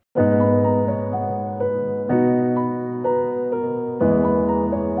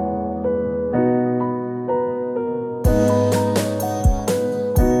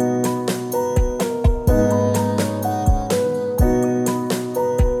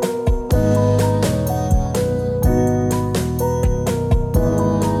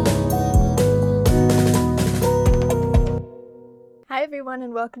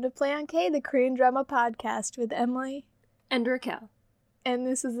welcome to Play on K, the Korean drama podcast with Emily and Raquel. And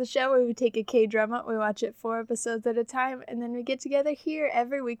this is the show where we take a K-drama, we watch it 4 episodes at a time, and then we get together here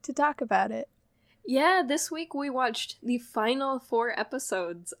every week to talk about it. Yeah, this week we watched the final 4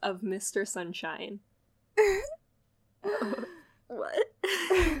 episodes of Mr. Sunshine. What?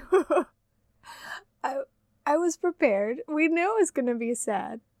 I was prepared. We knew it was going to be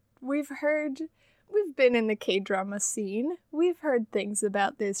sad. We've been in the K-drama scene. We've heard things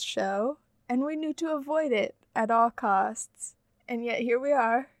about this show, and we knew to avoid it at all costs. And yet here we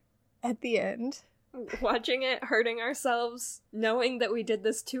are, at the end. Watching it, hurting ourselves, knowing that we did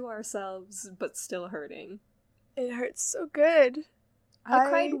this to ourselves, but still hurting. It hurts so good. I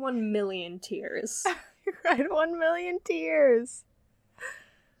cried 1 million tears. I cried 1 million tears.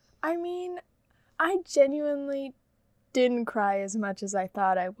 I mean, I genuinely didn't cry as much as I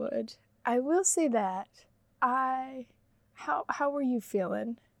thought I would. I will say that. How were you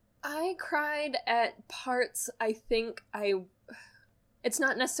feeling? I cried at parts It's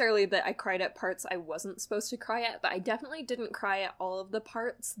not necessarily that I cried at parts I wasn't supposed to cry at, but I definitely didn't cry at all of the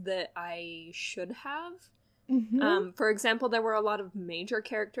parts that I should have. Mm-hmm. For example, there were a lot of major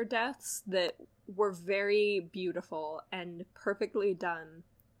character deaths that were very beautiful and perfectly done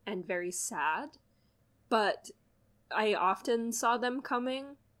and very sad, but I often saw them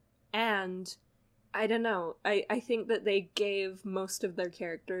coming, and I don't know, I think that they gave most of their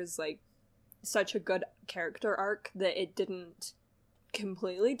characters, like, such a good character arc that it didn't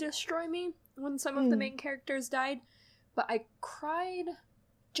completely destroy me when some of the main characters died, but I cried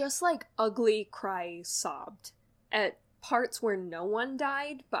just like ugly cry sobbed at parts where no one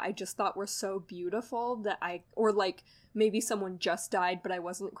died, but I just thought were so beautiful that or like maybe someone just died, but I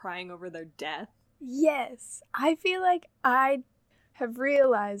wasn't crying over their death. Yes, I feel like I have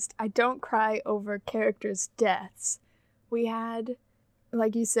realized I don't cry over characters' deaths. We had,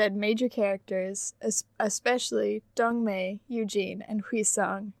 like you said, major characters, especially Dongmei, Eugene, and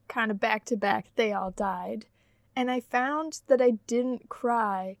Huisung, kind of back to back, they all died. And I found that I didn't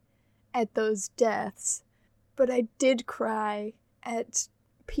cry at those deaths, but I did cry at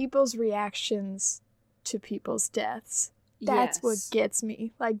people's reactions to people's deaths. That's what gets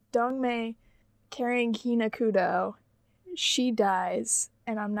me. Like Dongmei carrying Hinakudo, she dies,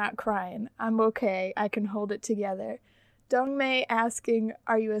 and I'm not crying. I'm okay. I can hold it together. Dongmei asking,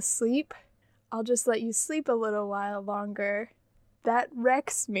 "Are you asleep? I'll just let you sleep a little while longer." That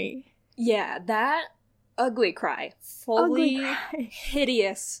wrecks me. Yeah, that ugly cry. Fully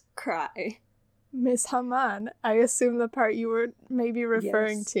hideous cry. Miss Haman, I assume the part you were maybe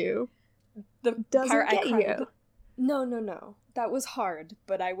referring to. The doesn't part get I cried. you. No. That was hard,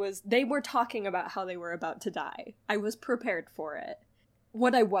 but they were talking about how they were about to die. I was prepared for it.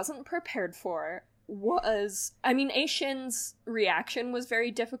 What I wasn't prepared for was, I mean, Aishin's reaction was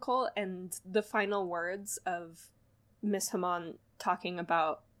very difficult, and the final words of Miss Haman talking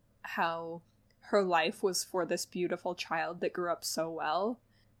about how her life was for this beautiful child that grew up so well,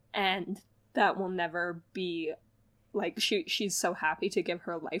 and that will never be, like, she's so happy to give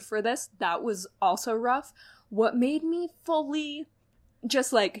her life for this. That was also rough. What made me fully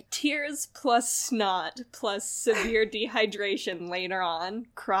just, like, tears plus snot plus severe dehydration later on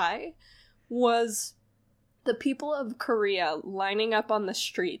cry was the people of Korea lining up on the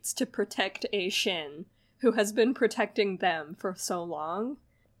streets to protect Aishin, who has been protecting them for so long,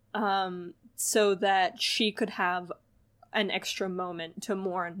 so that she could have an extra moment to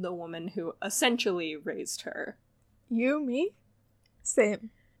mourn the woman who essentially raised her. You, me?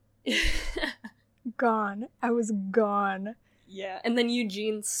 Same. Gone. I was gone. Yeah, and then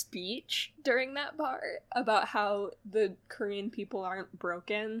Eugene's speech during that part about how the Korean people aren't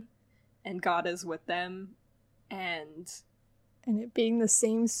broken and God is with them, and it being the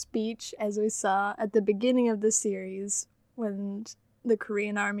same speech as we saw at the beginning of the series when the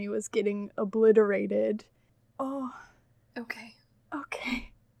Korean army was getting obliterated. Oh. Okay.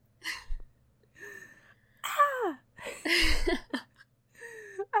 Ah!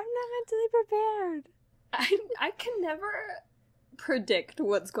 I'm not mentally prepared. I can never predict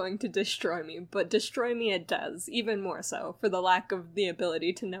what's going to destroy me, but destroy me it does, even more so, for the lack of the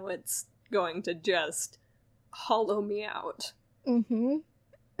ability to know it's going to just hollow me out. Mm-hmm.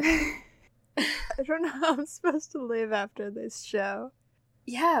 I don't know how I'm supposed to live after this show.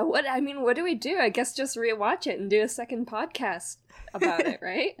 Yeah, what do we do? I guess just rewatch it and do a second podcast about it,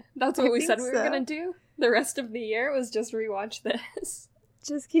 right? That's what we said we were gonna do. The rest of the year was just rewatch this.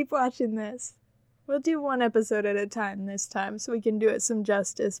 Just keep watching this. We'll do 1 episode at a time this time so we can do it some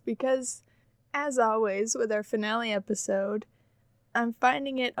justice, because, as always with our finale episode, I'm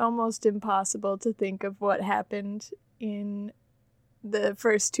finding it almost impossible to think of what happened in the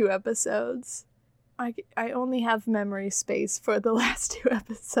first 2 episodes. I only have memory space for the last 2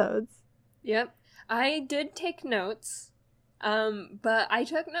 episodes. Yep. I did take notes. But I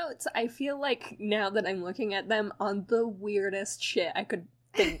took notes, I feel like, now that I'm looking at them, on the weirdest shit I could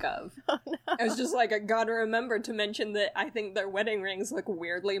think of. Oh, no. I was just like, I gotta remember to mention that I think their wedding rings look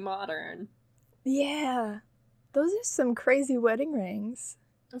weirdly modern. Yeah. Those are some crazy wedding rings.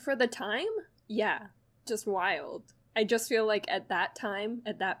 For the time? Yeah. Just wild. I just feel like at that time,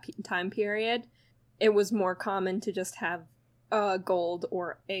 at that time period, it was more common to just have a gold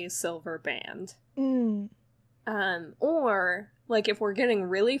or a silver band. Or, like, if we're getting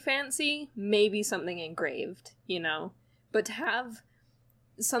really fancy, maybe something engraved, you know? But to have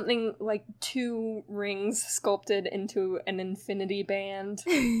something like 2 rings sculpted into an infinity band,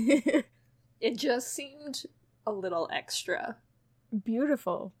 it just seemed a little extra.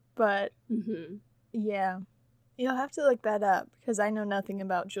 Beautiful, but yeah. You'll have to look that up, because I know nothing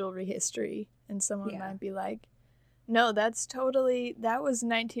about jewelry history, and someone might be like, no, that was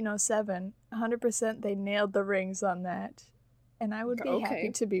 1907. 100% they nailed the rings on that. And I would be happy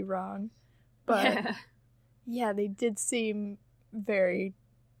to be wrong. But yeah, they did seem very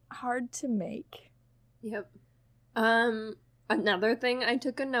hard to make. Yep. Another thing I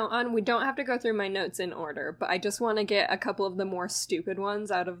took a note on, we don't have to go through my notes in order, but I just want to get a couple of the more stupid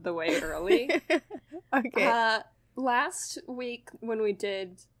ones out of the way early. Okay. Last week when we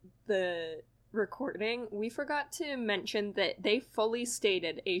did the recording, we forgot to mention that they fully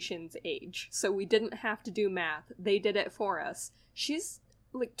stated Aishin's age, so we didn't have to do math. They did it for us. She's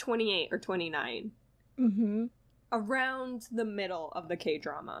like 28 or 29. Around the middle of the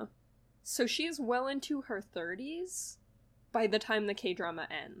K-drama. So she's well into her 30s by the time the K-drama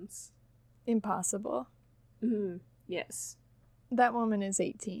ends. Impossible. Yes. That woman is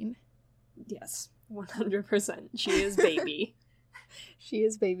 18. Yes, 100%. She is baby. She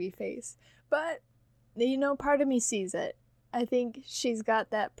is baby face. But, you know, part of me sees it. I think she's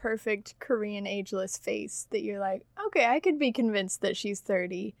got that perfect Korean ageless face that you're like, okay, I could be convinced that she's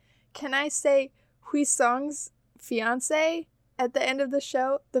 30. Can I say Hui Song's fiance at the end of the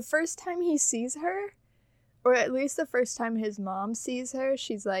show, the first time he sees her, or at least the first time his mom sees her,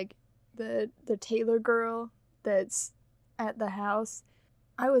 she's like the tailor girl that's at the house.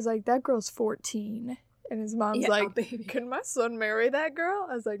 I was like, that girl's 14. And his mom's like, baby, can my son marry that girl?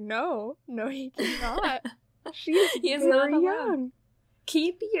 I was like, no, he cannot. She's very young.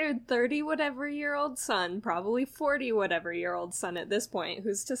 Keep your 30-whatever-year-old son, probably 40-whatever-year-old son at this point,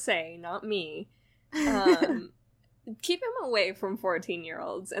 who's to say, not me. Keep him away from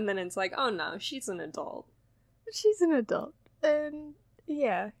 14-year-olds. And then it's like, oh no, she's an adult. She's an adult. And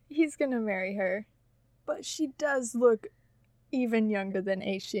yeah, he's gonna marry her. But she does look even younger than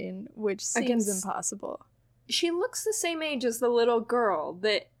Aishin, which seems impossible. She looks the same age as the little girl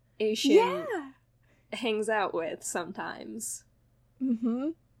that Aishin hangs out with sometimes.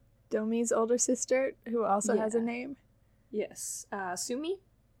 Domi's older sister, who also has a name. Yes. Sumi?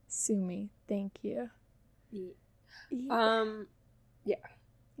 Sumi, thank you. Yeah.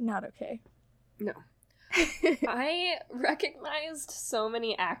 Not okay. No. I recognized so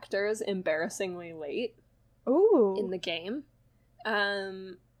many actors embarrassingly late. Ooh. In the game.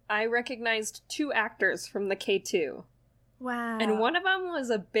 I recognized 2 actors from the K2. Wow. And one of them was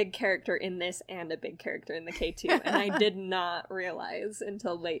a big character in this and a big character in the K2, and I did not realize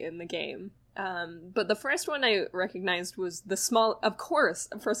until late in the game. But the first one I recognized was of course,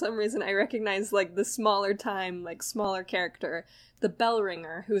 for some reason I recognized, like, the smaller character. The bell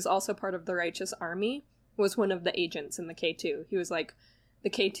ringer, who's also part of the Righteous Army, was one of the agents in the K2. He was, like, the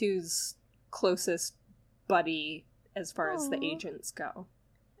K2's closest buddy as far as the agents go.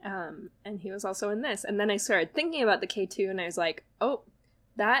 And he was also in this. And then I started thinking about the K2, and I was like, oh,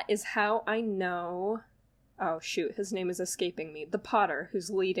 that is how I know... Oh, shoot, his name is escaping me. The Potter, who's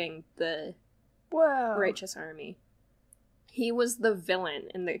leading the Righteous Army. He was the villain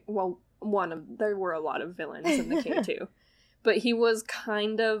in the... Well, there were a lot of villains in the K2. But he was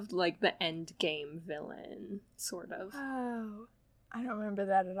kind of like the end game villain, sort of. Oh, I don't remember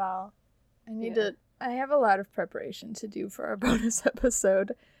that at all. I have a lot of preparation to do for our bonus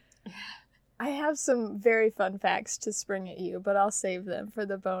episode. I have some very fun facts to spring at you, but I'll save them for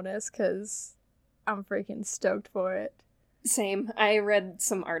the bonus because I'm freaking stoked for it. Same. I read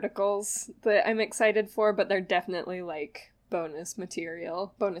some articles that I'm excited for, but they're definitely like bonus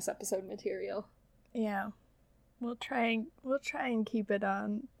episode material. Yeah. We'll try and keep it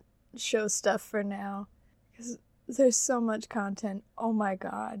on show stuff for now because there's so much content. Oh my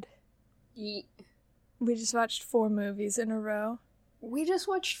god. We just watched 4 movies in a row. We just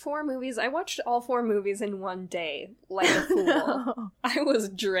watched 4 movies. I watched all 4 movies in one day, like a fool. I was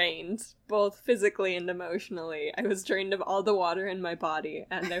drained, both physically and emotionally. I was drained of all the water in my body,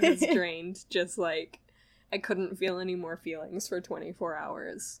 and I was drained just like I couldn't feel any more feelings for 24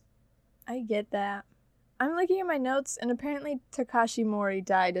 hours. I get that. I'm looking at my notes, and apparently Takashi Mori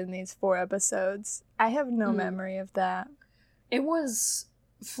died in these 4 episodes. I have no memory of that. It was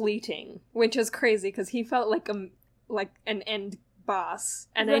fleeting, which is crazy, because he felt like an end boss.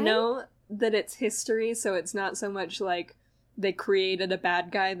 And right? I know that it's history, so it's not so much like they created a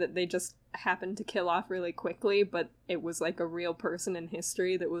bad guy that they just happened to kill off really quickly, but it was like a real person in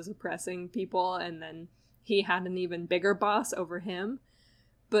history that was oppressing people, and then he had an even bigger boss over him.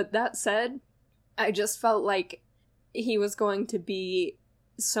 But that said, I just felt like he was going to be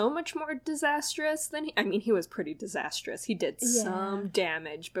so much more disastrous than he was pretty disastrous. He did some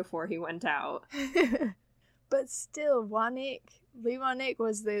damage before he went out. But still, Lee Wanik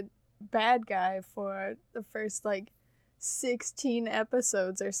was the bad guy for the first, 16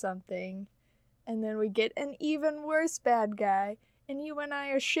 episodes or something. And then we get an even worse bad guy. And you and I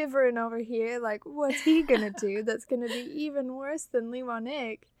are shivering over here like, what's he gonna do that's gonna be even worse than Lee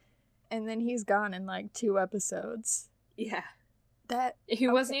Wanik? And then he's gone in, 2 episodes. Yeah. He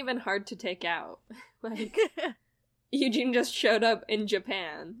wasn't even hard to take out. Eugene just showed up in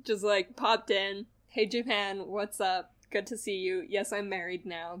Japan. Just, popped in. Hey, Japan, what's up? Good to see you. Yes, I'm married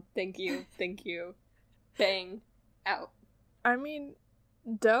now. Thank you. Thank you. Bang. Out. I mean,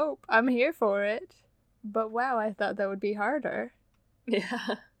 dope. I'm here for it. But wow, I thought that would be harder. Yeah.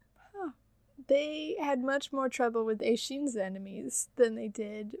 Huh. They had much more trouble with Aishin's enemies than they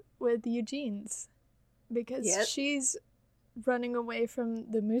did with Eugene's. Because she's running away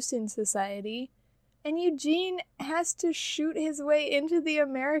from the Musin Society, and Eugene has to shoot his way into the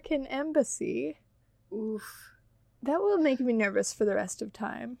American embassy. Oof. That will make me nervous for the rest of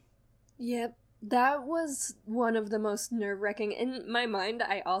time. Yep. That was one of the most nerve-wracking. In my mind,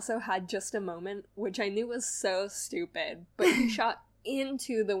 I also had just a moment, which I knew was so stupid, but he shot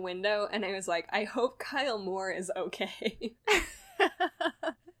into the window, and I was like, I hope Kyle Moore is okay.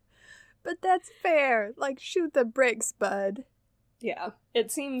 But that's fair. Shoot the brakes, bud. Yeah.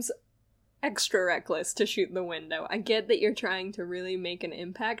 It seems extra reckless to shoot the window. I get that you're trying to really make an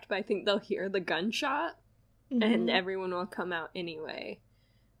impact, but I think they'll hear the gunshot, and everyone will come out anyway.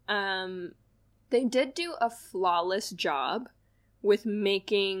 They did do a flawless job with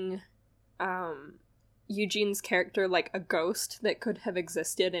making Eugene's character like a ghost that could have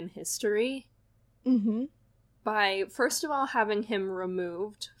existed in history. By, first of all, having him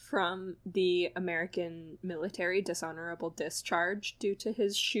removed from the American military, dishonorable discharge, due to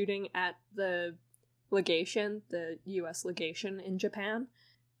his shooting at the legation, the U.S. legation in Japan.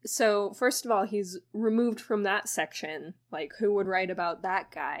 So, first of all, he's removed from that section. Who would write about that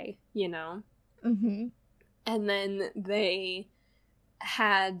guy, you know? And then they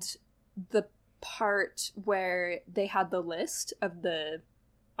had the part where they had the list of the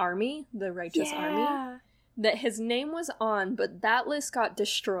army, the Righteous Army, that his name was on, but that list got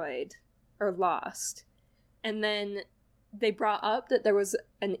destroyed or lost. And then they brought up that there was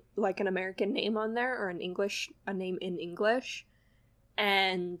an American name on there, or a name in English,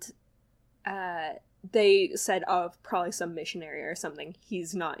 and they said, oh, probably some missionary or something.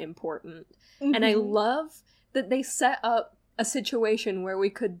 He's not important. And I love that they set up a situation where we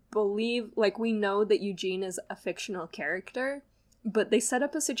could believe, we know that Eugene is a fictional character, but they set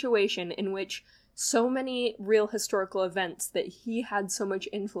up a situation in which so many real historical events that he had so much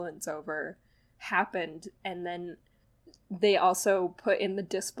influence over happened, and then they also put in the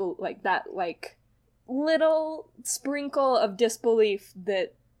little sprinkle of disbelief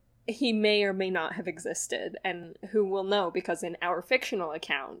that he may or may not have existed, and who will know, because in our fictional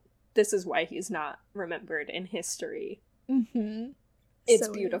account, this is why he's not remembered in history. It's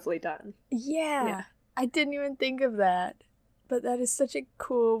so beautifully done. Yeah, I didn't even think of that. But that is such a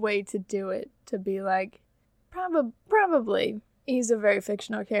cool way to do it, to be probably he's a very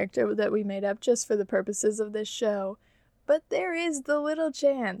fictional character that we made up just for the purposes of this show. But there is the little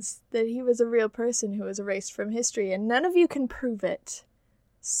chance that he was a real person who was erased from history, and none of you can prove it.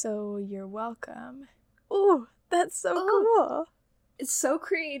 So you're welcome. Ooh, that's so cool. It's so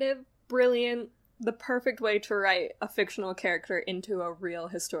creative, brilliant, the perfect way to write a fictional character into a real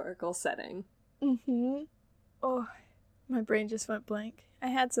historical setting. Oh, my brain just went blank. I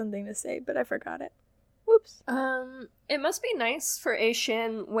had something to say, but I forgot it. Whoops. It must be nice for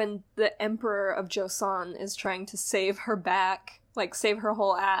Aishin when the Emperor of Joseon is trying to save her back, save her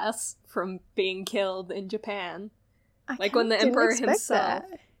whole ass from being killed in Japan. When the Emperor himself.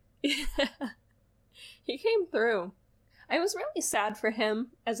 He came through. I was really sad for him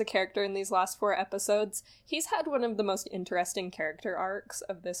as a character in these last 4 episodes. He's had one of the most interesting character arcs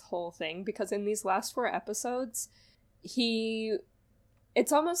of this whole thing, because in these last 4 episodes,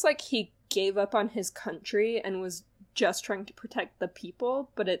 it's almost like he gave up on his country and was just trying to protect the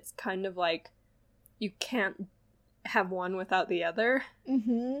people, but it's kind of like you can't have one without the other.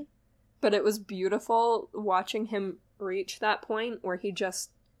 Mm-hmm. But it was beautiful watching him reach that point where he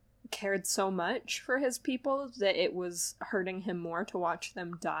just cared so much for his people that it was hurting him more to watch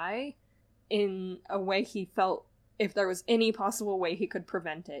them die in a way he felt if there was any possible way he could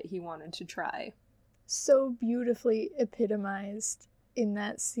prevent it, he wanted to try. So beautifully epitomized in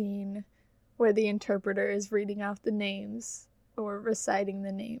that scene where the interpreter is reading off the names or reciting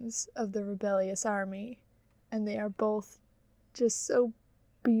the names of the rebellious army, and they are both just so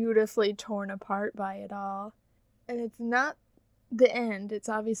beautifully torn apart by it all. And it's not the end. It's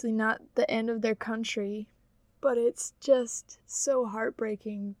obviously not the end of their country, but it's just so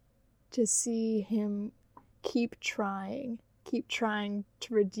heartbreaking to see him keep trying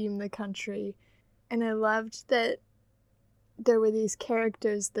to redeem the country. And I loved that there were these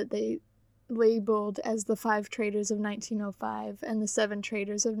characters that they labeled as the 5 traitors of 1905 and the 7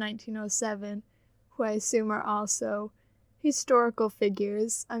 traitors of 1907, who I assume are also historical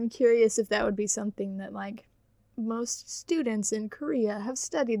figures. I'm curious if that would be something that, like, most students in Korea have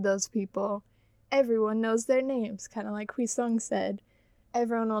studied those people. Everyone knows their names, kind of like Hui Sung said.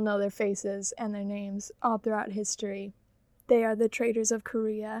 Everyone will know their faces and their names all throughout history. They are the traitors of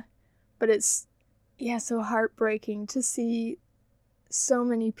Korea. But it's, so heartbreaking to see so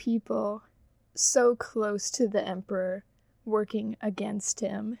many people so close to the emperor working against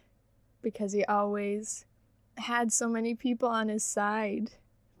him, because he always had so many people on his side.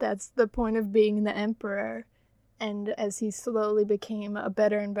 That's the point of being the emperor. And as he slowly became a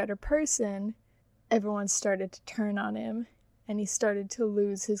better and better person, everyone started to turn on him, and he started to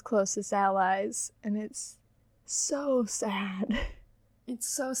lose his closest allies, and it's so sad. It's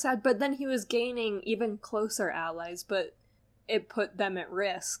so sad, but then he was gaining even closer allies, but it put them at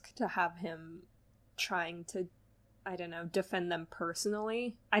risk to have him trying to, I don't know, defend them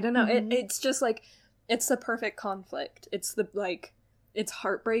personally. I don't know, it's just like, it's the perfect conflict. It's it's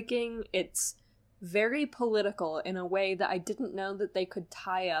heartbreaking, it's very political in a way that I didn't know that they could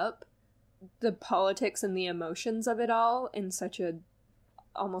tie up the politics and the emotions of it all in such a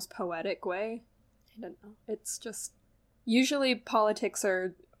almost poetic way. I don't know. It's just, usually politics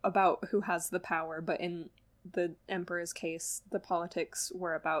are about who has the power, but in the emperor's case, the politics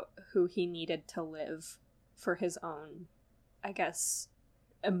were about who he needed to live for his own, I guess,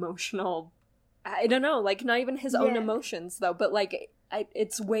 emotional, I don't know, like, not even his own emotions, though, but, like,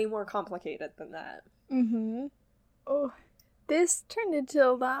 it's way more complicated than that. Mm-hmm. Oh, this turned into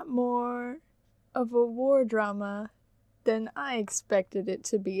a lot more of a war drama than I expected it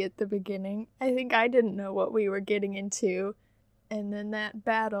to be at the beginning. I think I didn't know what we were getting into, and then that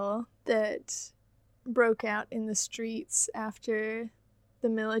battle that broke out in the streets after the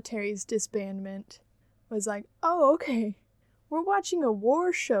military's disbandment was like, oh, okay, we're watching a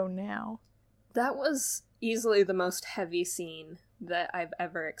war show now. That was easily the most heavy scene that I've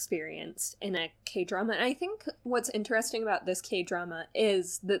ever experienced in a K-drama. And I think what's interesting about this K-drama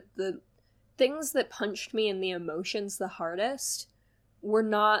is that the things that punched me in the emotions the hardest were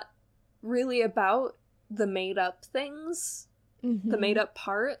not really about the made-up things, the made-up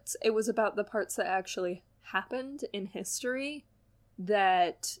parts. It was about the parts that actually happened in history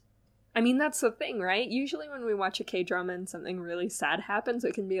that... I mean, that's the thing, right? Usually when we watch a K-drama and something really sad happens,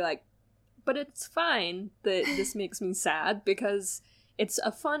 it can be like, but it's fine that this makes me sad because it's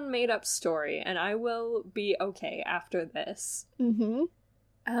a fun made-up story and I will be okay after this. Mm-hmm.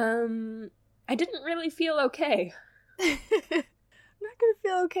 I didn't really feel okay. I'm not gonna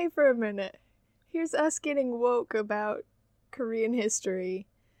feel okay for a minute. Here's us getting woke about Korean history,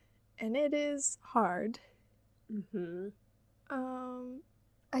 and it is hard. Mm-hmm.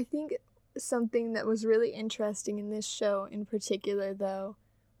 I think something that was really interesting in this show in particular, though,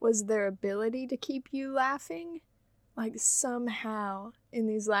 was their ability to keep you laughing. Like, somehow, in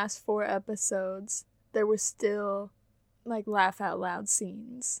these last 4 episodes, there were still, like, laugh-out-loud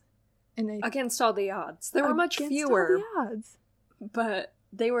scenes. And against all the odds. There were much fewer. Against all the odds. But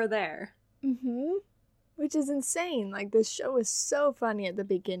they were there. Mm-hmm. Which is insane. Like, this show was so funny at the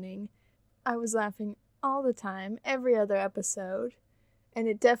beginning. I was laughing all the time, every other episode. And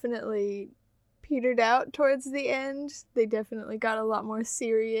it definitely petered out towards the end. They definitely got a lot more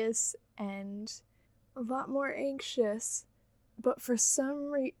serious and a lot more anxious. But for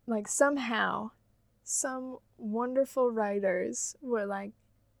somehow, some wonderful writers were like,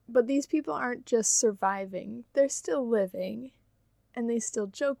 But these people aren't just surviving, they're still living. And they still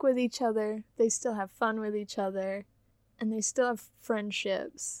joke with each other, they still have fun with each other, and they still have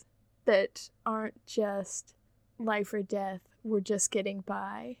friendships that aren't just life or death, we're just getting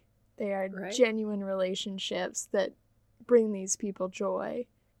by. They are genuine relationships that bring these people joy.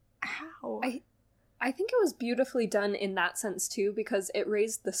 How? I think it was beautifully done in that sense too, because it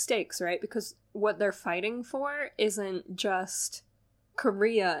raised the stakes, right? Because what they're fighting for isn't just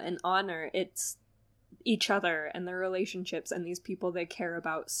Korea and honor, it's each other and their relationships and these people they care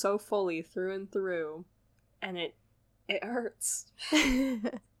about so fully through and through, and it hurts.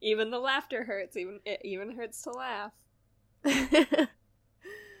 Even the laughter hurts. It even hurts to laugh.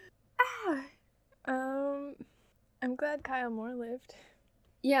 I'm glad Kyle Moore lived.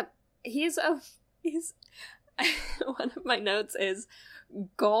 Yep, he's one of my notes is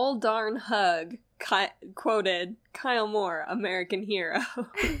 "Gol darn hug." Quoted Kyle Moore, American hero.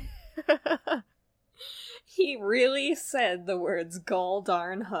 He really said the words "gol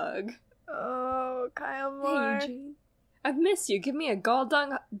darn hug." Oh, Kyle Moore. Hey, Eugene. I've missed you. Give me a gol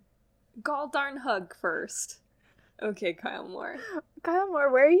darn hug first. Okay, Kyle Moore. Kyle Moore,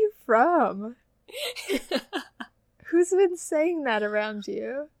 where are you from? Who's been saying that around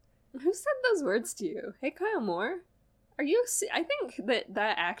you? Who said those words to you? Hey, Kyle Moore. Are you... I think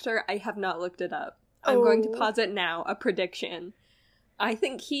that actor, I have not looked it up. I'm going to posit now a prediction. I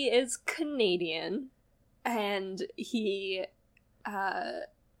think he is Canadian. And he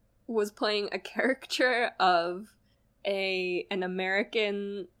was playing a caricature of an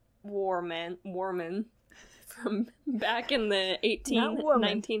American warman from back in the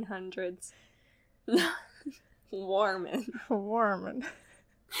 1900s. Warman.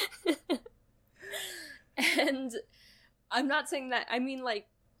 And I'm not saying that, I mean, like,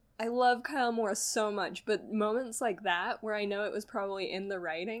 I love Kyle Moore so much, but moments like that, where I know it was probably in the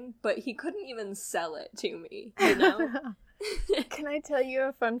writing, but he couldn't even sell it to me, you know? Can I tell you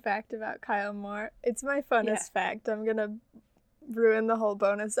a fun fact about Kyle Moore? It's my funnest fact. I'm gonna ruin the whole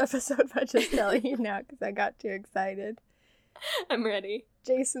bonus episode by just telling you now, because I got too excited. I'm ready.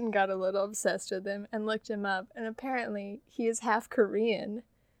 Jason got a little obsessed with him and looked him up, and apparently he is half Korean,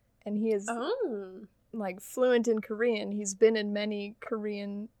 and he is, like, fluent in Korean. He's been in many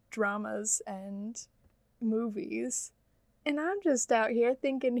Korean dramas and movies, and I'm just out here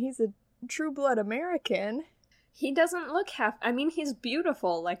thinking he's a true blood American. He doesn't look I mean, he's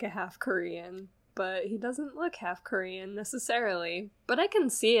beautiful like a half Korean, but he doesn't look half Korean necessarily. But I can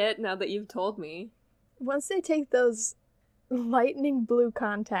see it now that you've told me. Once they take those lightning blue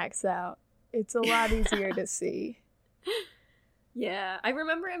contacts out, it's a lot easier to see. Yeah, I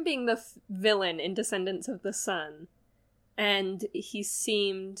remember him being the villain in Descendants of the Sun. And he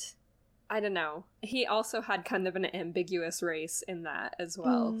seemed, I don't know, he also had kind of an ambiguous race in that as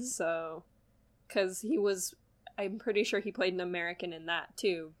well. So, because he was, I'm pretty sure he played an American in that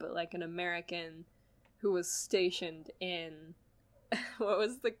too, but like an American who was stationed in, what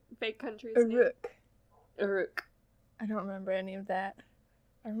was the fake country's name? Uruk. I don't remember any of that.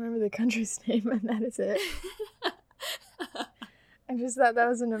 I remember the country's name, and that is it. I just thought that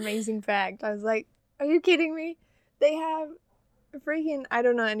was an amazing fact. I was like, are you kidding me? They have freaking, I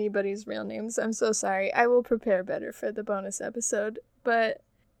don't know anybody's real names. I'm so sorry. I will prepare better for the bonus episode. But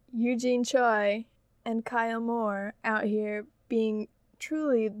Eugene Choi and Kyle Moore out here being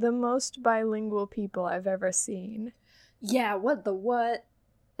truly the most bilingual people I've ever seen. Yeah, what?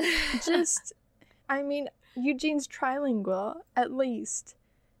 Just, I mean, Eugene's trilingual, at least.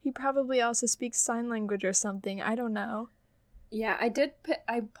 He probably also speaks sign language or something. I don't know. Yeah,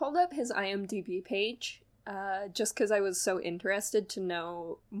 I pulled up his IMDb page, just because I was so interested to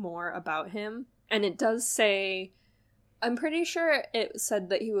know more about him. And it does say, I'm pretty sure it said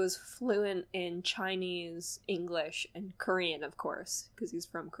that he was fluent in Chinese, English, and Korean, of course, because he's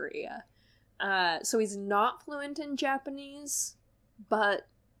from Korea. So he's not fluent in Japanese, but...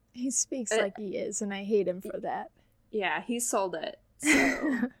 He speaks like he is, and I hate him for that. Yeah, he sold it,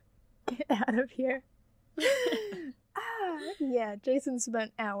 so... Get out of here. Yeah, Jason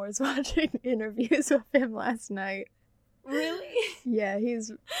spent hours watching interviews with him last night. Really? Yeah,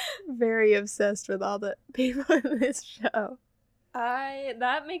 he's very obsessed with all the people in this show.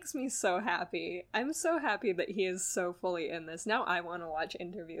 That makes me so happy. I'm so happy that he is so fully in this. Now I want to watch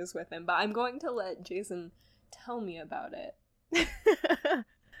interviews with him, but I'm going to let Jason tell me about it.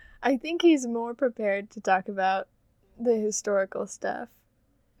 I think he's more prepared to talk about the historical stuff.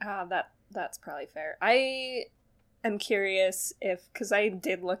 That's probably fair. I am curious because I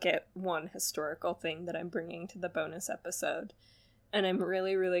did look at one historical thing that I'm bringing to the bonus episode, And I'm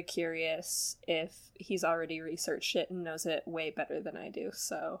really, really curious if he's already researched it and knows it way better than I do,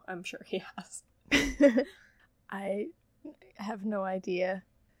 so I'm sure he has. I have no idea.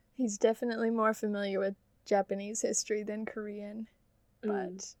 He's definitely more familiar with Japanese history than Korean,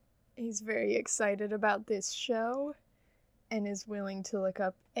 but he's very excited about this show and is willing to look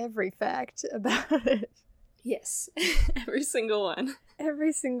up every fact about it. Yes, every single one.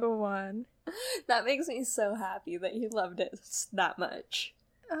 Every single one. That makes me so happy that he loved it that much.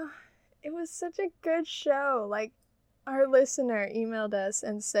 It was such a good show. Like, our listener emailed us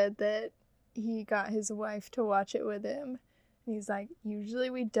and said that he got his wife to watch it with him. And he's like,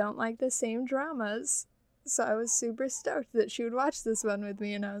 usually we don't like the same dramas. So I was super stoked that she would watch this one with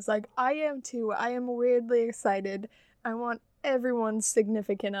me. And I was like, I am too. I am weirdly excited. I want everyone's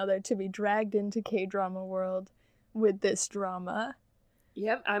significant other to be dragged into K-drama world with this drama.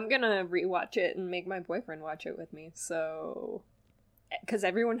 Yep, I'm gonna rewatch it and make my boyfriend watch it with me, so... Because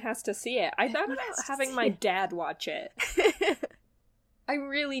everyone has to see it. I thought about having my dad watch it. I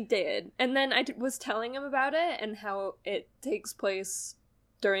really did. And then I was telling him about it and how it takes place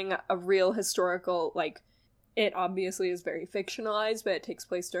during a real historical, like, it obviously is very fictionalized, but it takes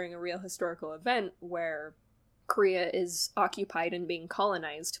place during a real historical event where Korea is occupied and being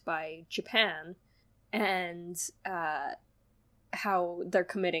colonized by Japan, and how they're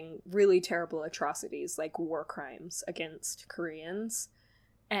committing really terrible atrocities, like war crimes against Koreans,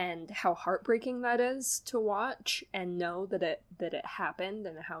 and how heartbreaking that is to watch and know that it happened,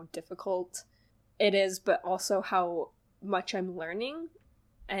 and how difficult it is, but also how much I'm learning.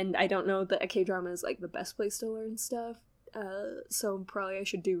 And I don't know that a K-drama is like the best place to learn stuff, so probably I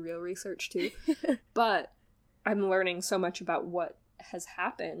should do real research too. But I'm learning so much about what has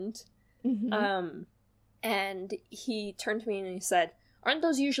happened. Mm-hmm. And he turned to me and he said, aren't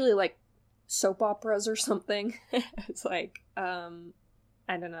those usually like soap operas or something? It's like, I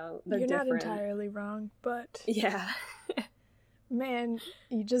don't know, they're different. You're not entirely wrong, but... Yeah. Man,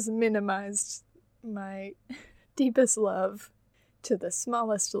 you just minimized my deepest love to the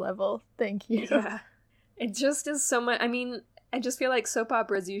smallest level. Thank you. Yeah. It just is so much, I mean, I just feel like soap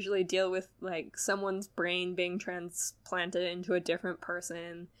operas usually deal with, like, someone's brain being transplanted into a different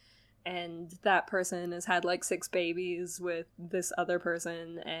person, and that person has had, like, 6 babies with this other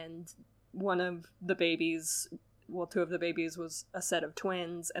person, and one of the babies, well, 2 of the babies was a set of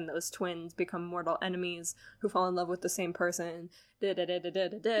twins, and those twins become mortal enemies who fall in love with the same person, you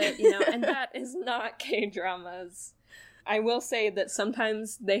know, and that is not K-dramas. I will say that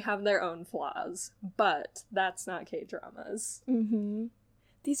sometimes they have their own flaws, but that's not K-dramas. Mm-hmm.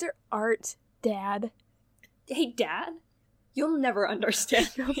 These are art, Dad. Hey, Dad? You'll never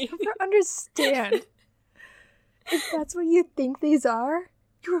understand. You'll never understand. If that's what you think these are,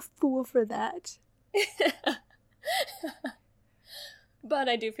 you're a fool for that. But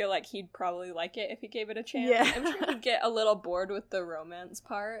I do feel like he'd probably like it if he gave it a chance. Yeah. I'm sure he'd get a little bored with the romance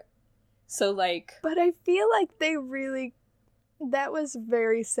part. So, like... But I feel like that was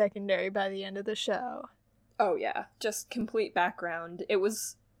very secondary by the end of the show. Oh, yeah. Just complete background. It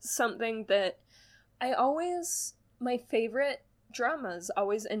was something that my favorite dramas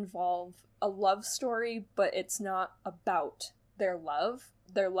always involve a love story, but it's not about their love.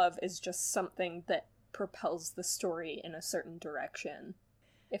 Their love is just something that propels the story in a certain direction,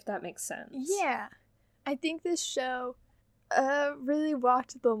 if that makes sense. Yeah. I think this show really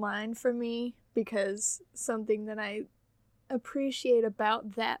walked the line for me, because something that I appreciate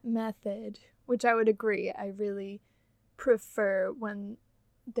about that method, which I would agree, I really prefer when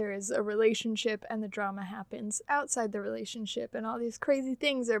there is a relationship and the drama happens outside the relationship and all these crazy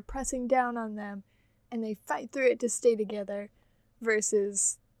things are pressing down on them and they fight through it to stay together,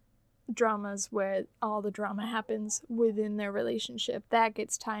 versus dramas where all the drama happens within their relationship. That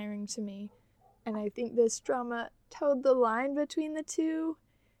gets tiring to me. And I think this drama towed the line between the two,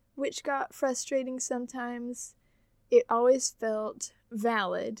 which got frustrating sometimes. It always felt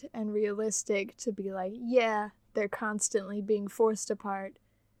valid and realistic to be like, yeah, they're constantly being forced apart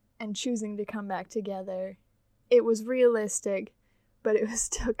and choosing to come back together. It was realistic, but it was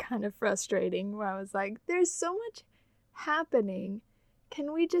still kind of frustrating, where I was like, there's so much happening.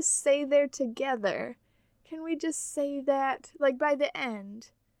 Can we just say they're together? Can we just say that? Like, by the end,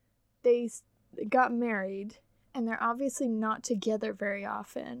 they got married, and they're obviously not together very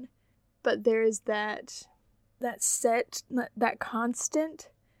often, but there is that constant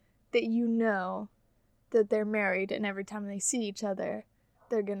that you know that they're married, and every time they see each other,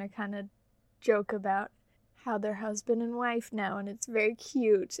 they're gonna kind of joke about how they're husband and wife now, and it's very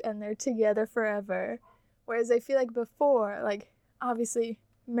cute, and they're together forever. Whereas I feel like before, like, obviously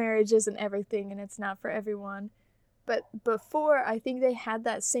marriage isn't everything and it's not for everyone, But before, I think they had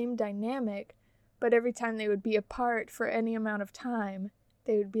that same dynamic, but every time they would be apart for any amount of time,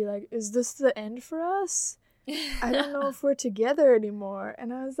 they would be like, is this the end for us? I don't know if we're together anymore.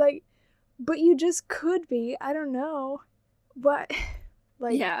 And I was like, but you just could be. I don't know. What?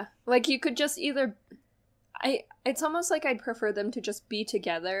 Like, yeah. Like, you could just either... It's almost like I'd prefer them to just be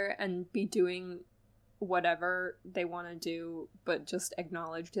together and be doing whatever they want to do, but just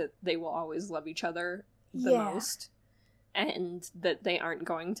acknowledge that they will always love each other the most. And that they aren't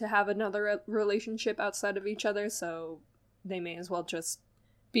going to have another relationship outside of each other, so they may as well just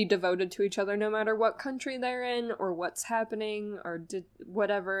be devoted to each other no matter what country they're in or what's happening or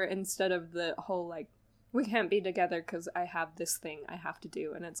whatever, instead of the whole, like, we can't be together because I have this thing I have to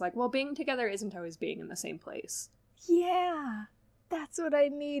do. And it's like, well, being together isn't always being in the same place. Yeah, that's what I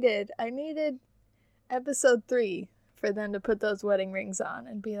needed. I needed episode 3 for them to put those wedding rings on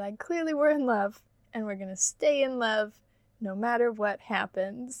and be like, clearly we're in love, and we're gonna stay in love no matter what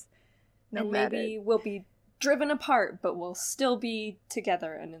happens. Maybe we'll be driven apart, but we'll still be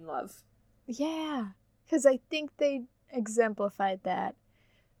together and in love. Yeah, because I think they exemplified that.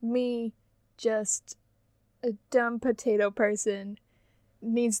 Me, just a dumb potato person,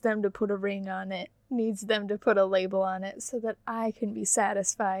 needs them to put a ring on it, needs them to put a label on it so that I can be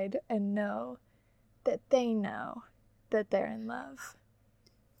satisfied and know that they know that they're in love.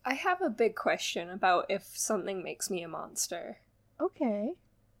 I have a big question about if something makes me a monster. Okay.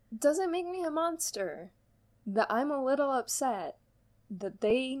 Does it make me a monster that I'm a little upset that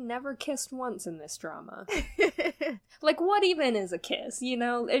they never kissed once in this drama? Like, what even is a kiss, you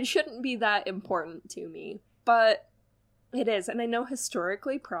know? It shouldn't be that important to me, but it is. And I know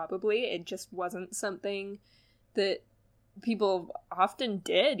historically, probably, it just wasn't something that people often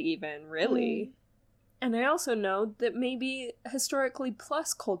did, even, really. And I also know that maybe historically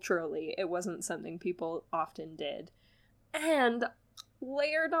plus culturally, it wasn't something people often did. And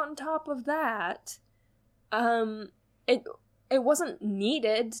layered on top of that, it wasn't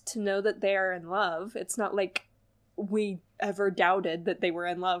needed to know that they are in love. It's not like we ever doubted that they were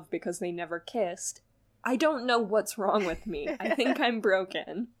in love because they never kissed. I don't know what's wrong with me. I think I'm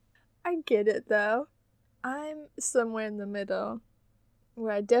broken. I get it, though. I'm somewhere in the middle,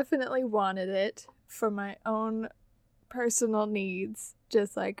 where I definitely wanted it for my own personal needs.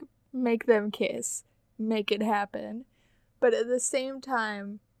 Just like, make them kiss. Make it happen. But at the same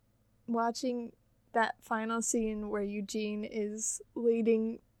time, watching that final scene where Eugene is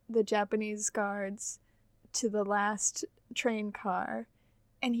leading the Japanese guards to the last train car,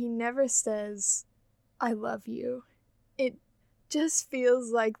 and he never says, I love you. It just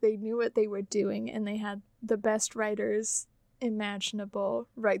feels like they knew what they were doing and they had the best writers imaginable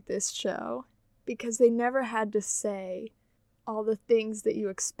write this show, because they never had to say all the things that you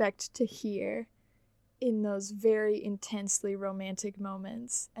expect to hear in those very intensely romantic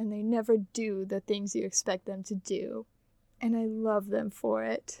moments, and they never do the things you expect them to do, and I love them for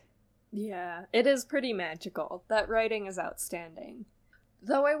it. Yeah, it is pretty magical. That writing is outstanding.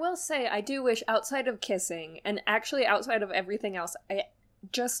 Though I will say, I do wish, outside of kissing, and actually outside of everything else,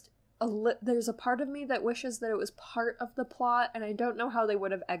 there's a part of me that wishes that it was part of the plot, and I don't know how they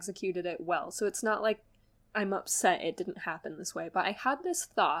would have executed it well. So it's not like I'm upset it didn't happen this way, but I had this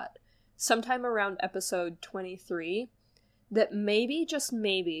thought sometime around episode 23 that maybe, just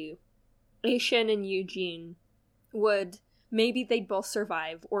maybe, Aishin and Eugene they'd both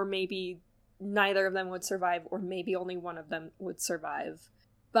survive, or maybe neither of them would survive, or maybe only one of them would survive.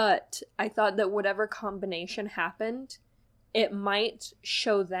 But I thought that whatever combination happened, it might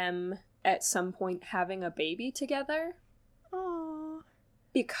show them at some point having a baby together. Aww.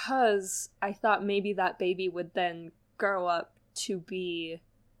 Because I thought maybe that baby would then grow up to be...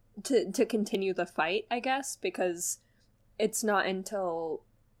 to continue the fight, I guess, because it's not until,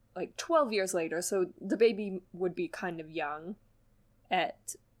 like, 12 years later, so the baby would be kind of young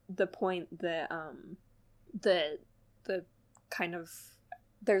at the point that, the kind of...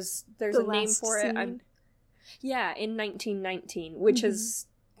 There's a name for it. In 1919, which is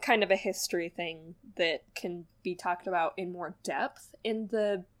kind of a history thing that can be talked about in more depth in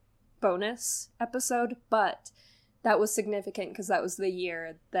the bonus episode, but that was significant because that was the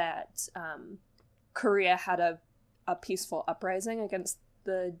year that Korea had a peaceful uprising against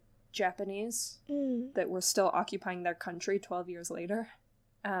the Japanese that were still occupying their country 12 years later,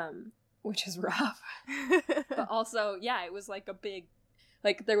 which is rough. But also, yeah, it was like a big...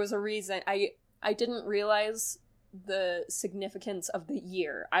 Like, there was a reason. I didn't realize the significance of the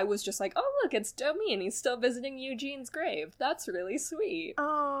year. I was just like, oh, look, it's Domi, and he's still visiting Eugene's grave. That's really sweet.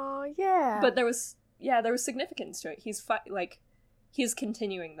 Oh, yeah. But there was significance to it. He's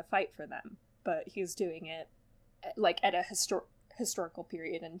continuing the fight for them, but he's doing it like at a historical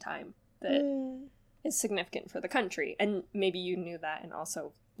period in time that is significant for the country. And maybe you knew that and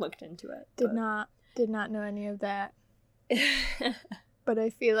also looked into it. Did not know any of that. But I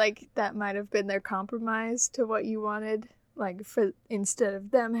feel like that might have been their compromise to what you wanted. Like, for instead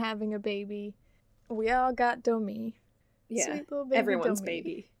of them having a baby, we all got Domi. Yeah, sweet little baby everyone's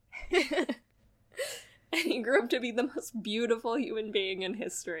Domi. baby. And he grew up to be the most beautiful human being in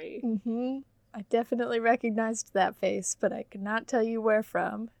history. Mm-hmm. I definitely recognized that face, but I could not tell you where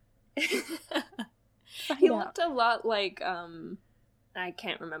from. He looked a lot like, I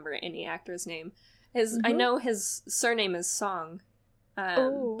can't remember any actor's name. I know his surname is Song,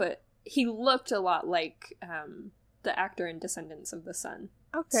 but he looked a lot like the actor in Descendants of the Sun.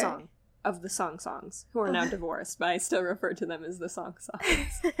 Okay. Song. Of the Songs, who are now divorced, but I still refer to them as the Songs.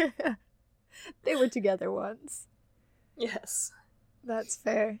 They were together once. Yes. That's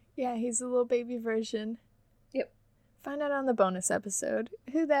fair. Yeah, he's a little baby version. Yep. Find out on the bonus episode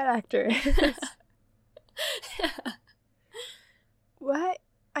who that actor is. What?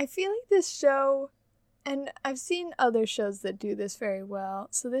 I feel like this show, and I've seen other shows that do this very well,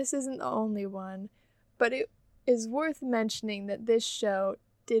 so this isn't the only one, but it is worth mentioning that this show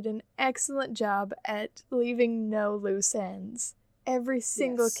did an excellent job at leaving no loose ends. Every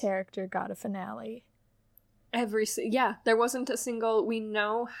single character got a finale. There wasn't a single. We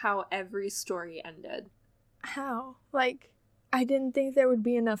know how every story ended. How? Like, I didn't think there would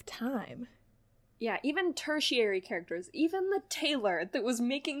be enough time. Yeah, even tertiary characters, even the tailor that was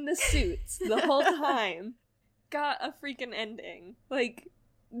making the suits the whole time, got a freaking ending. Like,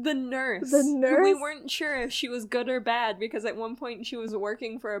 the nurse. Who we weren't sure if she was good or bad, because at one point she was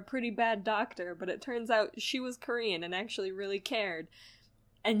working for a pretty bad doctor, but it turns out she was Korean and actually really cared.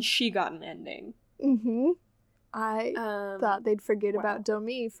 And she got an ending. Mm-hmm. I thought they'd forget about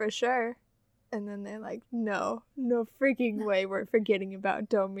Domi for sure. And then they're like, no freaking way we're forgetting about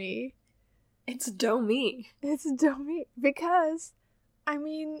Domi. It's Domi. It's Domi. Because, I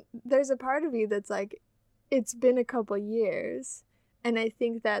mean, there's a part of you that's like, it's been a couple years. And I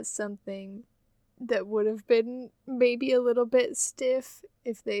think that's something that would have been maybe a little bit stiff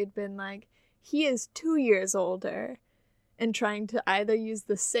if they'd been like, he is 2 years older, and trying to either use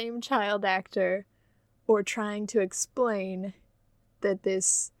the same child actor or trying to explain that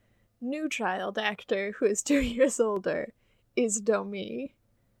this new child actor who is 2 years older is Domi.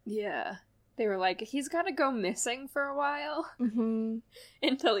 Yeah. They were like, he's got to go missing for a while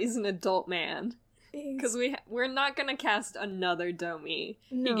until he's an adult man. Because we're not going to cast another Domi.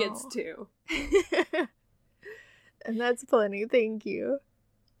 No. He gets 2. And that's plenty, thank you.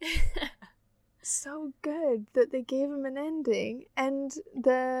 So good that they gave him an ending. And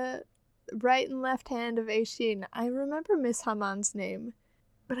the right and left hand of Aishin, I remember Miss Haman's name,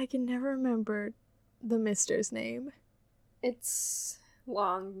 but I can never remember the mister's name. It's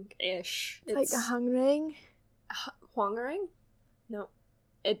long-ish. It's like Hwangring? Hwangring? No.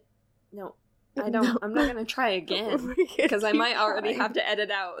 I'm not gonna try again, because I might already have to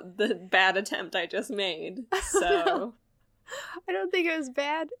edit out the bad attempt I just made, so... I don't think it was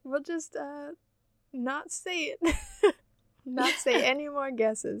bad. We'll just, not say it. Not say any more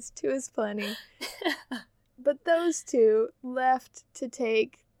guesses. 2 is plenty. But those 2 left to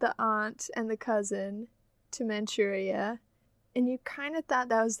take the aunt and the cousin to Manchuria, and you kind of thought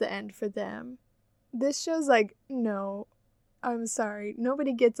that was the end for them. This show's like, no, I'm sorry,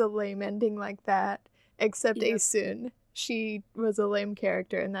 nobody gets a lame ending like that, except Aesun. She was a lame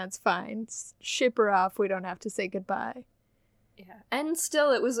character, and that's fine. Ship her off, we don't have to say goodbye. Yeah, and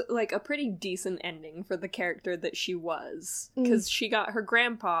still it was like a pretty decent ending for the character that she was, because she got her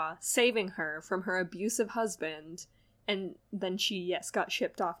grandpa saving her from her abusive husband, and then she, got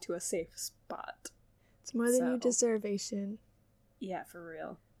shipped off to a safe spot. It's more than you deserve, Aesun. Yeah, for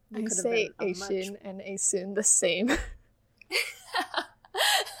real. I say Aishin and Aesun the same.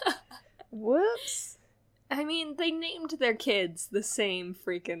 Whoops. I mean, they named their kids the same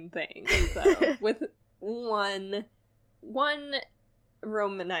freaking thing, though, with one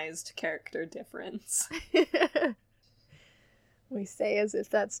Romanized character difference. We say as if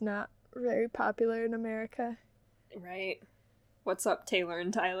that's not very popular in America. Right. What's up, Taylor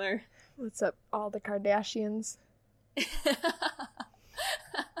and Tyler? What's up, all the Kardashians?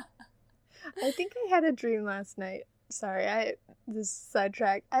 I think I had a dream last night. Sorry, this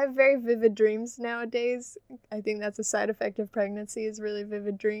sidetrack. I have very vivid dreams nowadays. I think that's a side effect of pregnancy, is really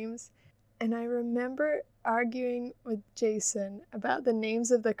vivid dreams. And I remember arguing with Jason about the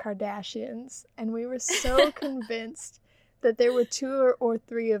names of the Kardashians, and we were so convinced that there were 2 or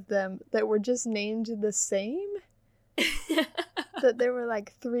 3 of them that were just named the same. that there were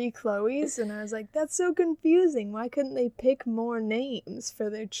like 3 Chloes, and I was like, that's so confusing. Why couldn't they pick more names for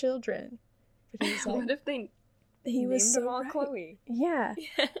their children? But he was like, what if they he was named so them all right. Chloe? Yeah.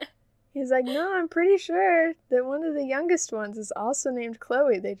 He's like, no, I'm pretty sure that one of the youngest ones is also named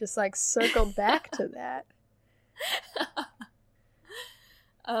Chloe. They just like circled back to that.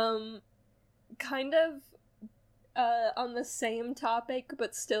 Kind of on the same topic,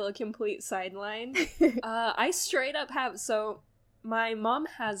 but still a complete sideline. I straight up have, so my mom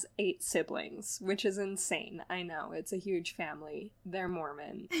has 8 siblings, which is insane. I know, it's a huge family. They're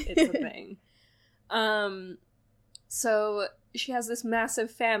Mormon. It's a thing. So she has this massive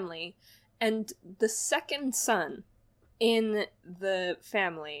family, and the second son in the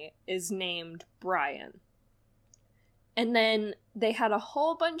family is named Brian. And then they had a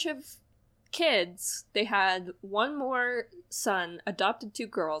whole bunch of kids. They had one more son, adopted 2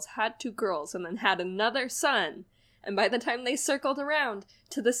 girls, had 2 girls, and then had another son. And by the time they circled around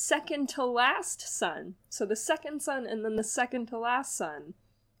to the second to last son, so the second son and then the second to last son,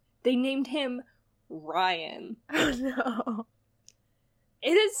 they named him Ryan. Oh no.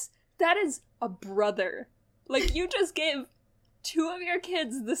 That is a brother. Like, you just gave 2 of your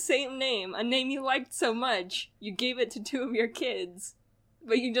kids the same name, a name you liked so much. You gave it to 2 of your kids,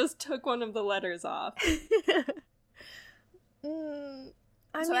 but you just took one of the letters off.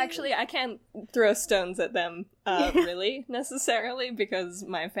 Actually, I can't throw stones at them, really, necessarily, because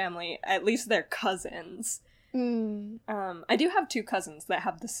my family, at least they're cousins. I do have 2 cousins that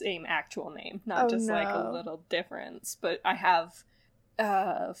have the same actual name, not like a little difference, but I have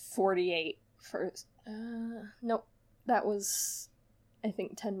 48 first. Nope, that was, I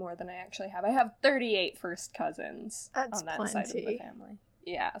think, 10 more than I actually have. I have 38 first cousins on that plenty. side of the family.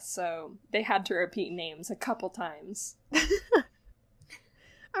 Yeah, so they had to repeat names a couple times.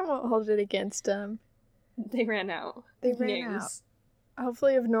 I won't hold it against them. They ran out. They ran out.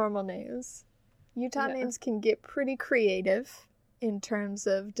 Hopefully of normal names. Utah names can get pretty creative in terms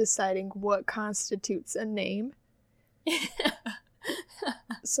of deciding what constitutes a name.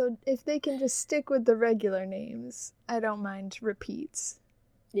 So if they can just stick with the regular names, I don't mind repeats.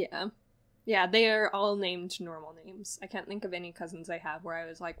 Yeah. Yeah, they are all named normal names. I can't think of any cousins I have where I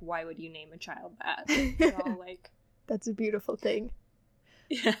was like, why would you name a child that? They're all like... That's a beautiful thing.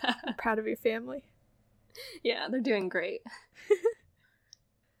 Yeah. I'm proud of your family. Yeah, they're doing great.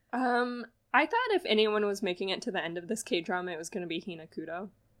 I thought if anyone was making it to the end of this K-drama, it was going to be Hina Kudo.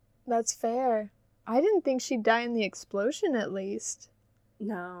 That's fair. I didn't think she'd die in the explosion, at least.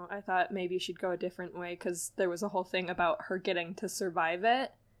 No, I thought maybe she'd go a different way, because there was a whole thing about her getting to survive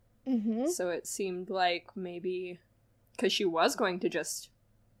it. Mm-hmm. So it seemed like maybe... Because she was going to just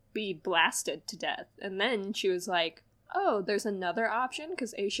be blasted to death. And then she was like, oh, there's another option,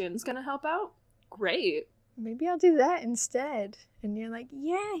 because Aishin's going to help out? Great. Maybe I'll do that instead. And you're like,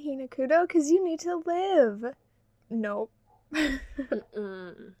 yeah, Hina Kudo, because you need to live. Nope.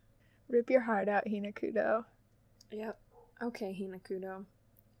 Rip your heart out, Hina Kudo. Yep. Okay, Hina Kudo.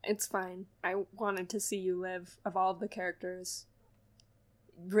 It's fine. I wanted to see you live, of all of the characters.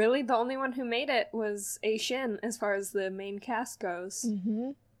 Really, the only one who made it was Aishin, as far as the main cast goes.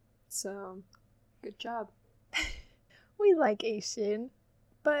 Mm-hmm. So, good job. We like Aishin,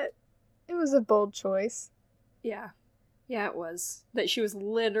 but it was a bold choice. Yeah. Yeah, it was. That she was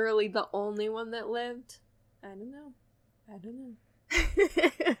literally the only one that lived. I don't know.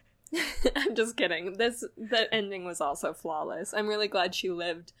 I'm just kidding. The ending was also flawless. I'm really glad she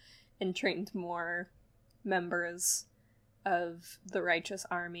lived and trained more members of the Righteous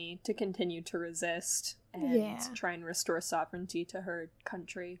Army to continue to resist and try and restore sovereignty to her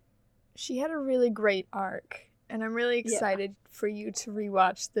country. She had a really great arc, and I'm really excited for you to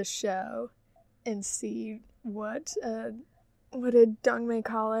rewatch the show and see what did Dongmei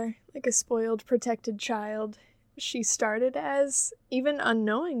call her? Like a spoiled, protected child. She started as, even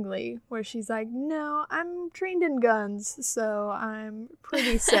unknowingly, where she's like, no, I'm trained in guns, so I'm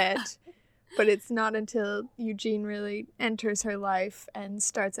pretty set. But it's not until Eugene really enters her life and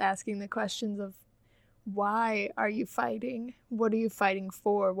starts asking the questions of, why are you fighting? What are you fighting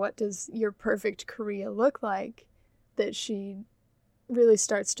for? What does your perfect Korea look like? That she really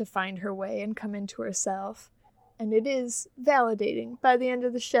starts to find her way and come into herself. And it is validating. By the end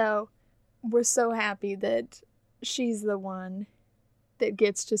of the show, we're so happy that she's the one that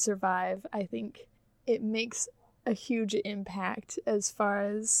gets to survive. I think it makes a huge impact as far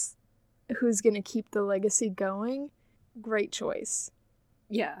as who's going to keep the legacy going. Great choice.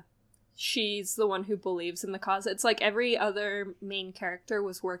 Yeah. She's the one who believes in the cause. It's like every other main character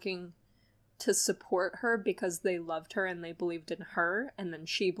was working to support her because they loved her and they believed in her, and then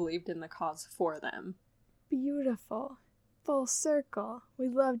she believed in the cause for them. beautiful. Full circle. We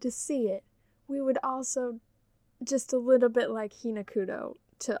love to see it. We would also, just a little bit like Hinakudo,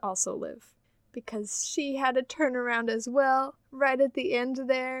 to also live. Because she had a turnaround as well, right at the end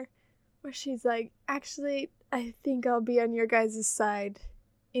there, where she's like, actually, I think I'll be on your guys' side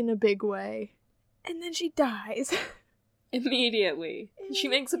in a big way. And then she dies. Immediately. She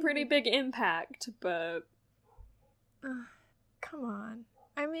makes a pretty big impact, but... Come on.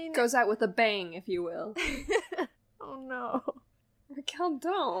 I mean... Goes out with a bang, if you will. Oh no. Raquel,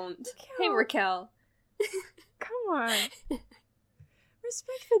 don't. Hey, Raquel. Come on.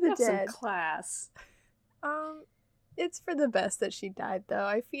 Respect for the Have dead. Some class. It's for the best that she died, though.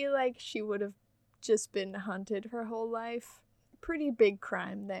 I feel like she would have just been hunted her whole life. Pretty big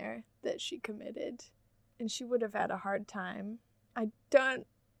crime there that she committed. And she would have had a hard time.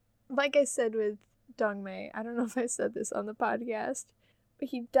 Like I said with Dongmei, I don't know if I said this on the podcast, but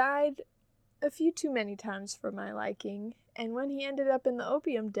he died a few too many times for my liking. And when he ended up in the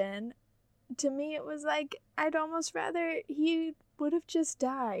opium den, to me it was like, I'd almost rather he would have just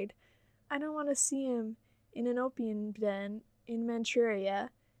died. I don't want to see him in an opium den in Manchuria.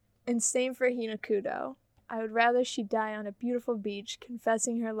 And same for Hinakudo. I would rather she die on a beautiful beach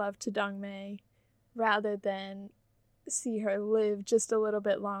confessing her love to Dongmei rather than see her live just a little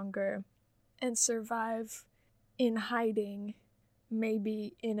bit longer and survive in hiding,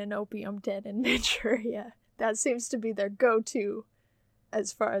 maybe in an opium den in Manchuria. That seems to be their go-to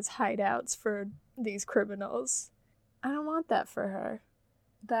as far as hideouts for these criminals. I don't want that for her.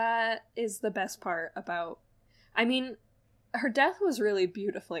 That is the best part about... I mean, her death was really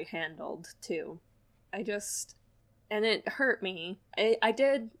beautifully handled, too. And it hurt me.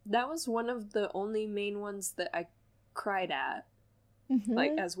 That was one of the only main ones that I cried at,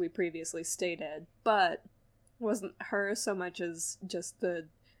 like, as we previously stated. But it wasn't her so much as just the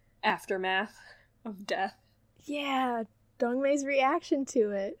aftermath of death. Yeah, Dongmei's reaction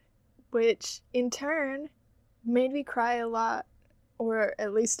to it, which in turn made me cry a lot, or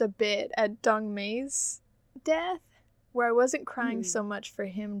at least a bit, at Dongmei's death, where I wasn't crying so much for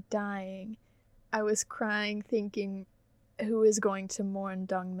him dying. I was crying thinking, who is going to mourn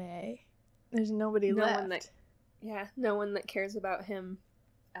Dongmei? There's nobody left. No one that cares about him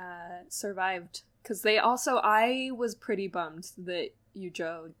survived. Because I was pretty bummed that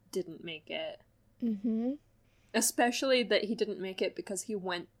Yujo didn't make it. Mm-hmm. Especially that he didn't make it because he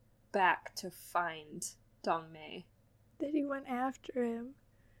went back to find Dongmei. That he went after him.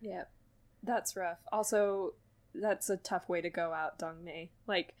 Yep. That's rough. Also, that's a tough way to go out, Dongmei.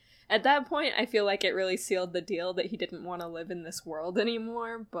 Like, at that point, I feel like it really sealed the deal that he didn't want to live in this world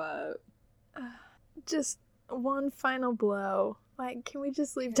anymore, but... Just one final blow. Like, can we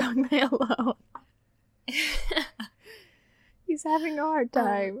just leave Dongmei alone? He's having a hard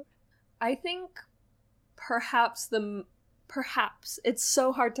time. I think perhaps it's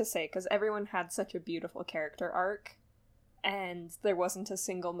so hard to say because everyone had such a beautiful character arc and there wasn't a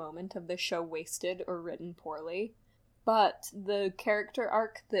single moment of the show wasted or written poorly. But the character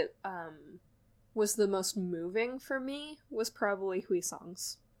arc that was the most moving for me was probably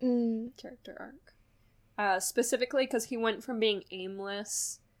Huisong's character arc. Specifically because he went from being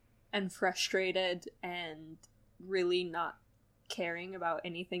aimless and frustrated and really not caring about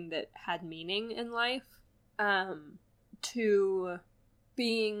anything that had meaning in life, to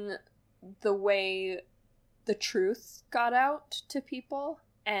being the way the truth got out to people,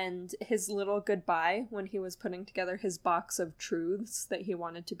 and his little goodbye when he was putting together his box of truths that he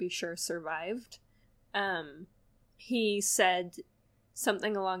wanted to be sure survived. He said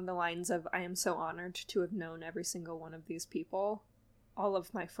something along the lines of, I am so honored to have known every single one of these people, all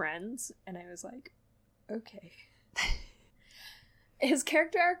of my friends, and I was like, okay. His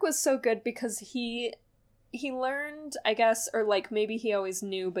character arc was so good because he learned, I guess, or like maybe he always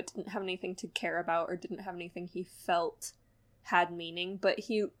knew but didn't have anything to care about or didn't have anything he felt had meaning, but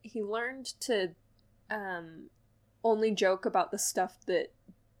he learned to only joke about the stuff that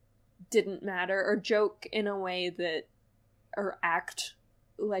didn't matter, or joke in a way that, or act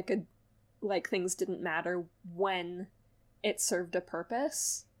like things didn't matter when it served a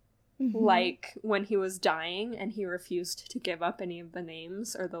purpose. Like when he was dying and he refused to give up any of the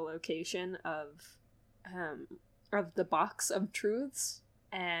names or the location of the box of truths,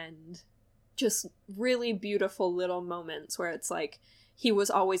 and just really beautiful little moments where it's like he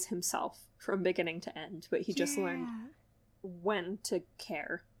was always himself from beginning to end, but he just learned when to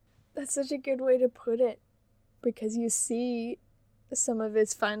care. That's such a good way to put it, because you see some of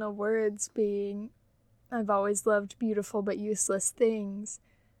his final words being, I've always loved beautiful but useless things.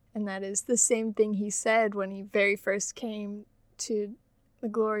 And that is the same thing he said when he very first came to the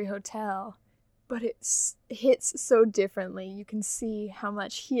Glory Hotel. but it hits so differently. You can see how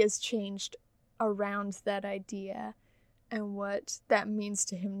much he has changed around that idea and what that means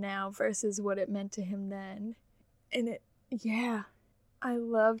to him now versus what it meant to him then. And I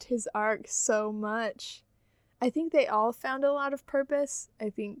loved his arc so much. I think they all found a lot of purpose. I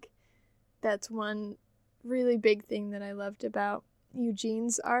think that's one really big thing that I loved about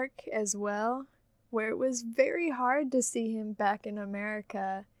Eugene's arc as well, where it was very hard to see him back in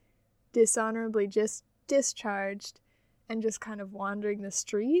America, dishonorably just discharged and just kind of wandering the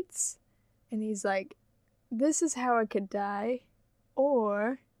streets. And he's like, this is how I could die,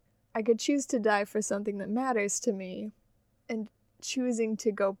 or I could choose to die for something that matters to me, and choosing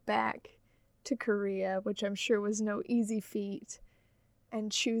to go back to Korea, which I'm sure was no easy feat,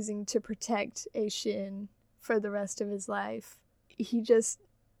 and choosing to protect Aishin for the rest of his life. He just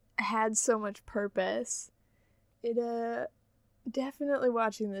had so much purpose. It definitely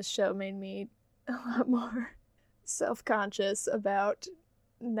watching this show made me a lot more self-conscious about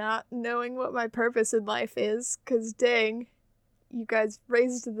not knowing what my purpose in life is, because dang, you guys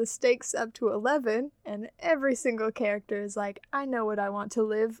raised the stakes up to 11, and every single character is like, I know what I want to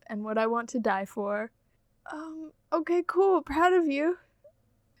live and what I want to die for. Okay, cool, proud of you.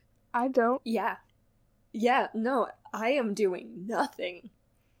 I don't. Yeah, no, I am doing nothing.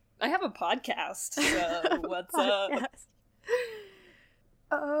 I have a podcast, so what's up?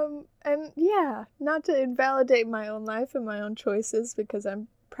 And yeah, not to invalidate my own life and my own choices, because I'm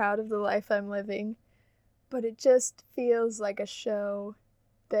proud of the life I'm living, but it just feels like a show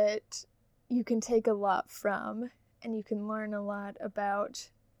that you can take a lot from, and you can learn a lot about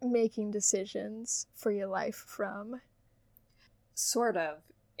making decisions for your life from. Sort of.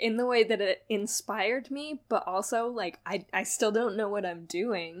 In the way that it inspired me, but also, like, I still don't know what I'm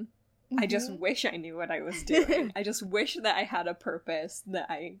doing. Mm-hmm. I just wish I knew what I was doing. I just wish that I had a purpose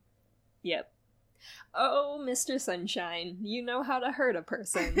Yep. Oh, Mr. Sunshine, you know how to hurt a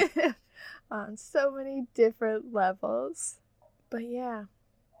person. On so many different levels. But yeah,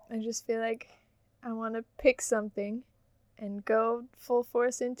 I just feel like I want to pick something and go full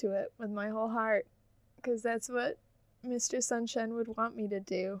force into it with my whole heart. Because that's what Mr. Sunshine would want me to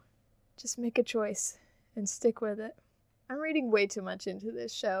do. Just make a choice and stick with it. I'm reading way too much into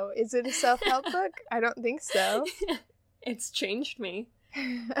this show. Is it a self-help book? I don't think so. It's changed me.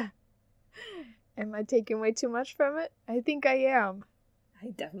 Am I taking way too much from it? I think I am.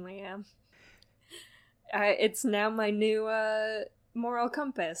 I definitely am. It's now my new moral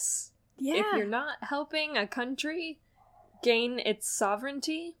compass. Yeah. If you're not helping a country gain its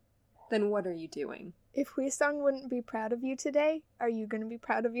sovereignty, then what are you doing? If Huisong wouldn't be proud of you today, are you going to be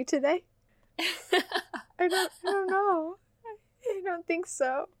proud of you today? I don't know. I don't think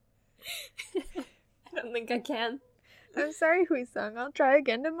so. I don't think I can. I'm sorry, Huisong. I'll try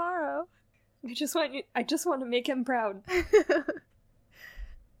again tomorrow. I just want to make him proud.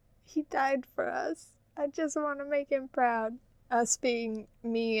 He died for us. I just want to make him proud. Us being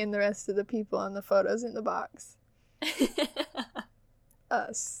me and the rest of the people on the photos in the box.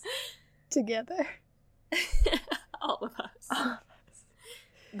 Us. Together. All of us.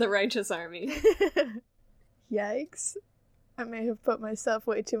 The righteous army. Yikes. I may have put myself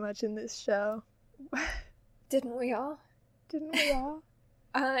way too much in this show. Didn't we all?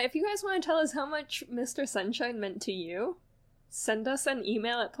 If you guys want to tell us how much Mr. Sunshine meant to you, send us an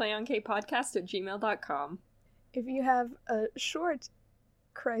email at playonkpodcast@gmail.com. If you have a short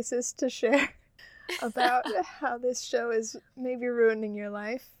crisis to share about how this show is maybe ruining your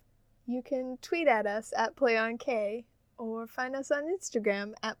life, you can tweet at us at PlayOnK or find us on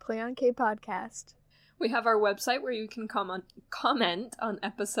Instagram at PlayOnKPodcast. We have our website where you can comment on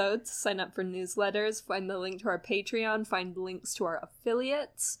episodes, sign up for newsletters, find the link to our Patreon, find links to our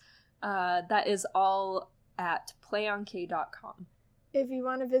affiliates. That is all at playonk.com. If you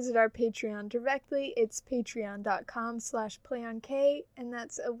want to visit our Patreon directly, it's patreon.com/playonk, and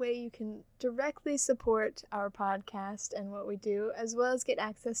that's a way you can directly support our podcast and what we do, as well as get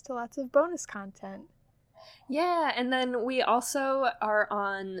access to lots of bonus content. Yeah, and then we also are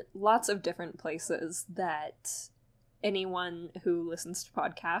on lots of different places that anyone who listens to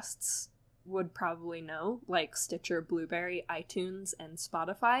podcasts would probably know, like Stitcher, Blueberry, iTunes, and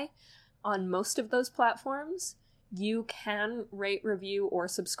Spotify. On most of those platforms, you can rate, review, or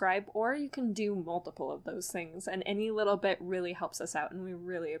subscribe, or you can do multiple of those things, and any little bit really helps us out, and we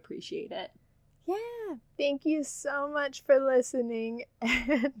really appreciate it. Yeah, thank you so much for listening,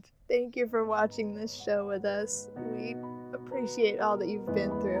 and thank you for watching this show with us. We appreciate all that you've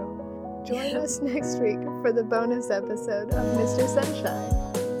been through. Join us next week for the bonus episode of Mr. Sunshine.